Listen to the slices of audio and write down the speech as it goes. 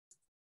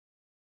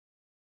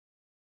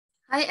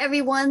Hi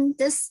everyone,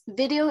 this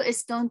video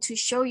is going to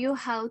show you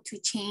how to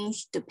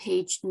change the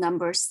page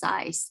number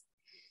size.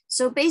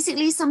 So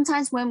basically,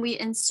 sometimes when we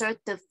insert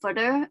the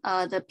footer,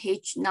 the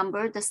page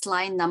number, the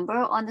slide number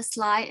on the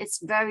slide, it's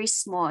very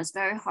small, it's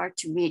very hard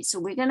to read. So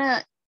we're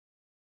gonna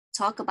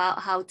talk about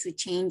how to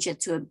change it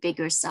to a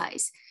bigger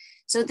size.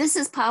 So this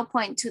is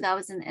PowerPoint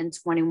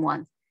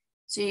 2021.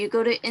 So you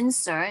go to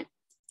Insert,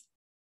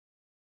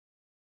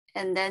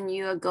 and then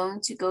you are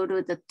going to go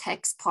to the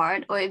text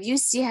part, or if you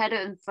see header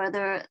and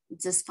footer,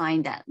 just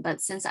find that.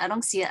 But since I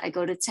don't see it, I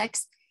go to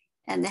text,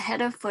 and the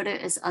header footer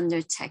is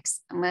under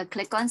text. I'm gonna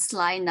click on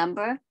slide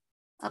number,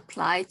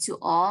 apply to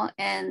all,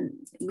 and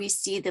we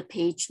see the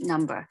page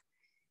number.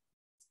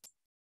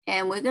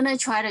 And we're gonna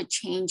try to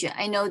change it.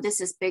 I know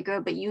this is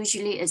bigger, but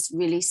usually it's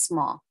really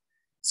small.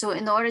 So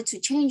in order to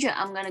change it,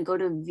 I'm gonna go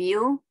to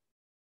View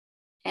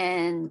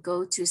and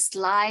go to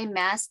Slide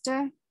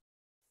Master.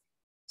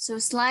 So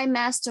Slide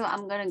Master,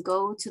 I'm gonna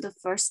go to the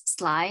first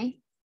slide.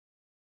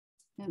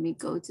 Let me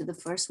go to the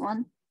first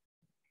one.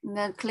 I'm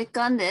gonna click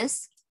on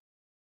this.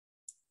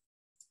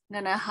 I'm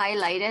gonna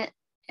highlight it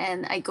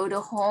and I go to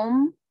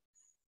Home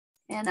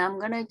and I'm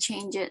gonna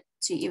change it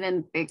to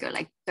even bigger,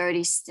 like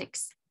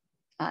 36.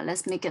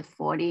 Let's make it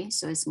 40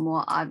 so it's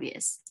more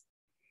obvious.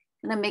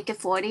 I'm gonna make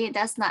it 40,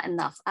 that's not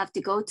enough. I have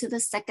to go to the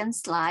second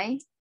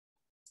slide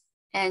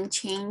and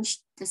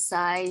change the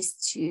size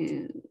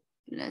to,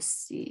 let's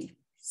see,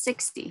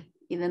 60,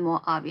 even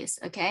more obvious,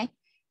 okay?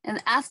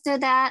 And after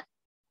that,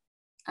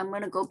 I'm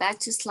gonna go back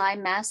to Slide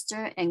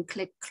Master and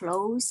click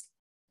Close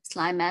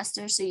Slide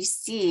Master. So you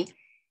see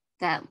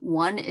that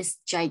 1 is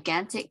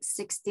gigantic,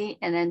 60,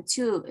 and then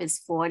 2 is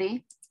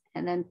 40,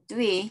 and then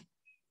 3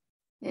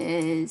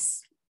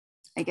 is,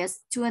 I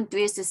guess 2 and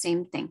 3 is the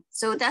same thing.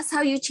 So that's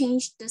how you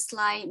change the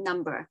slide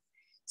number.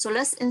 So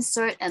let's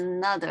insert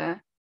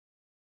another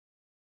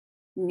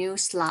new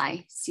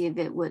slide, see if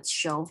it would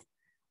show.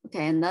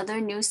 Okay,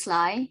 another new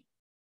slide.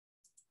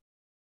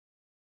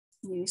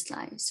 New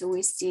slide. So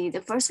we see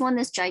the first one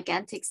is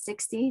gigantic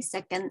 60,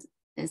 second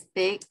is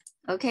big.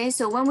 Okay,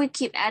 so when we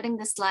keep adding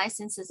the slides,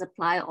 since it's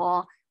apply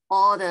all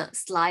the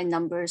slide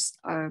numbers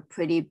are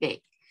pretty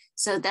big.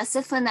 So that's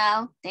it for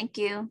now. Thank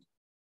you.